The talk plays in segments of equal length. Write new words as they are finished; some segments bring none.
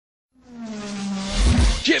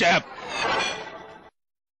Jab.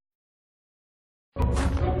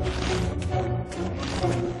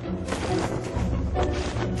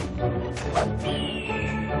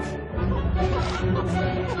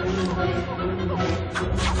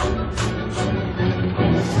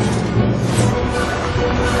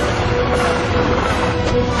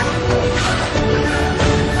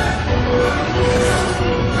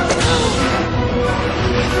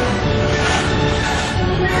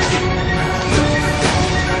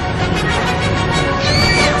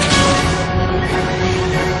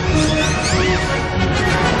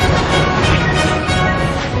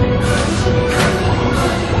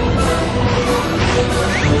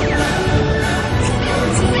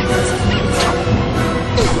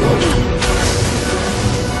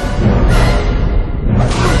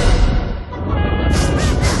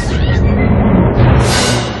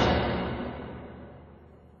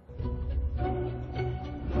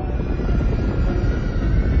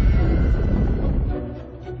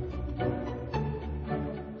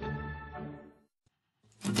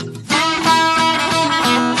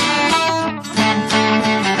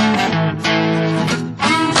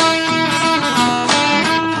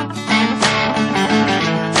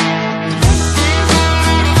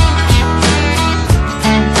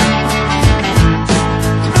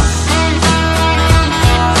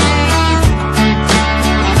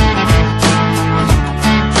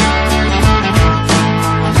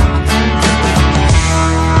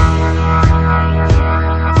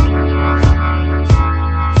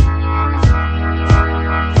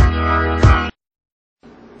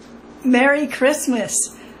 Merry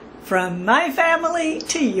Christmas from my family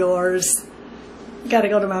to yours. Got to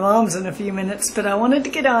go to my mom's in a few minutes, but I wanted to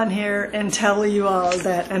get on here and tell you all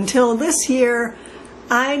that until this year,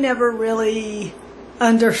 I never really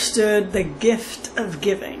understood the gift of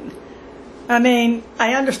giving. I mean,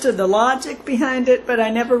 I understood the logic behind it, but I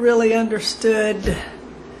never really understood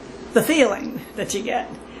the feeling that you get.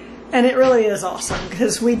 And it really is awesome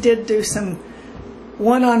because we did do some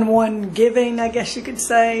one-on-one giving, I guess you could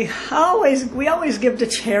say. We always give to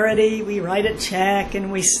charity. We write a check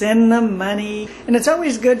and we send them money. And it's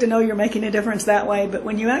always good to know you're making a difference that way. But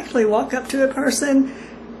when you actually walk up to a person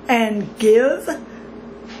and give,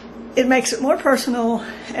 it makes it more personal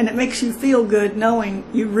and it makes you feel good knowing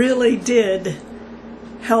you really did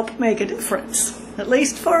help make a difference, at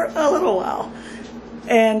least for a little while.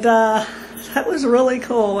 And that was really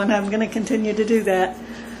cool, and I'm going to continue to do that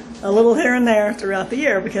a little here and there throughout the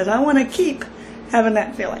year because I want to keep having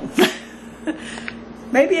that feeling.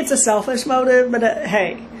 Maybe it's a selfish motive, but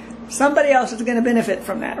hey, somebody else is going to benefit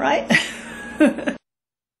from that, right?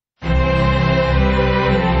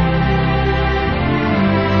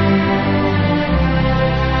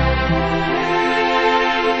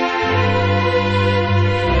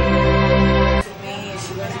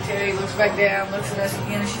 She looks at Terry, looks back down, looks at us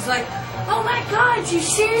again, and she's like, "Oh my God, you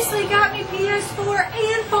seriously got me PS4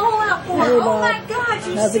 and Fallout 4. Hey, oh my God,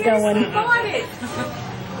 you how's it seriously going? bought it."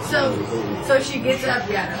 So she gets up,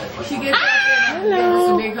 she gets up and gives us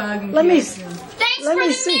a big hug and Let me kiss. Thanks Let for me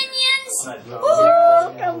the see. minions. You're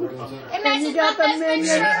welcome. It And matches you got my the husband's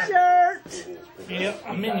Minion shirt. shirt. Yep,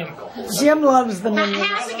 a minion. Jim loves the Minions.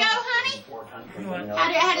 How's it go, honey?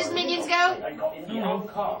 How does minions go? Now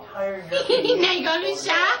you gonna be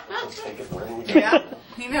shy? Yeah,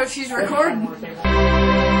 you know she's recording.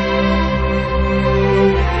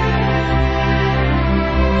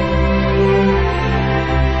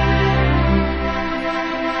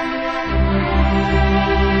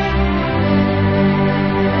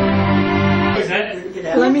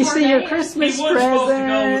 Let me see your Christmas He was supposed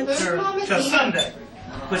present. to go to Sunday,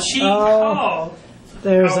 but she Oh. called.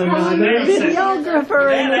 There's another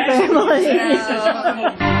videographer in the family.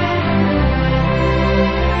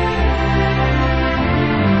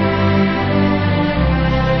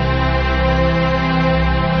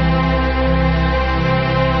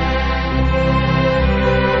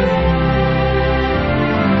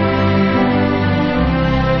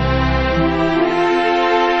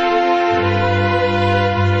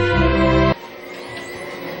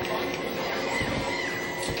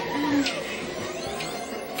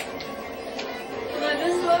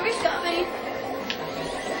 This is what we got me.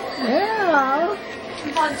 Yeah.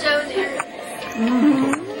 Poncho there.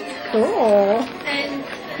 Cool. And I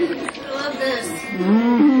love this.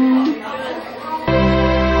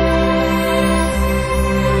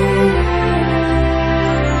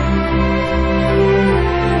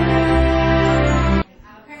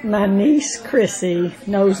 My niece Chrissy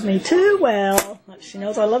knows me too well. She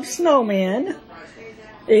knows I love snowmen.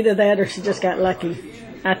 Either that or she just got lucky.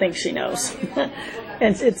 I think she knows.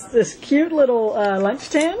 And it's this cute little lunch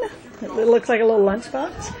tin. It looks like a little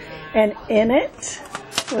lunchbox. And in it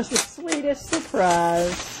was the sweetest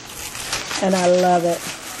surprise. And I love it.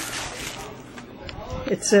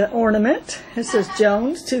 It's an ornament. It says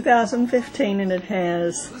Jones 2015, and it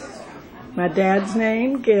has my dad's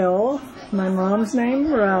name, Gil, my mom's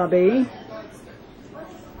name, Robbie,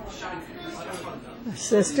 my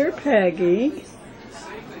sister, Peggy,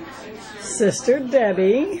 sister,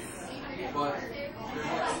 Debbie,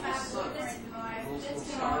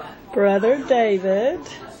 brother, David,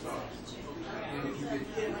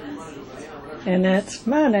 and that's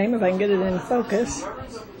my name, if I can get it in focus,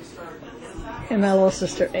 and my little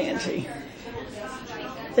sister, Angie.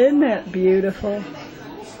 Isn't that beautiful?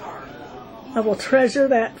 I will treasure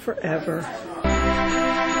that forever.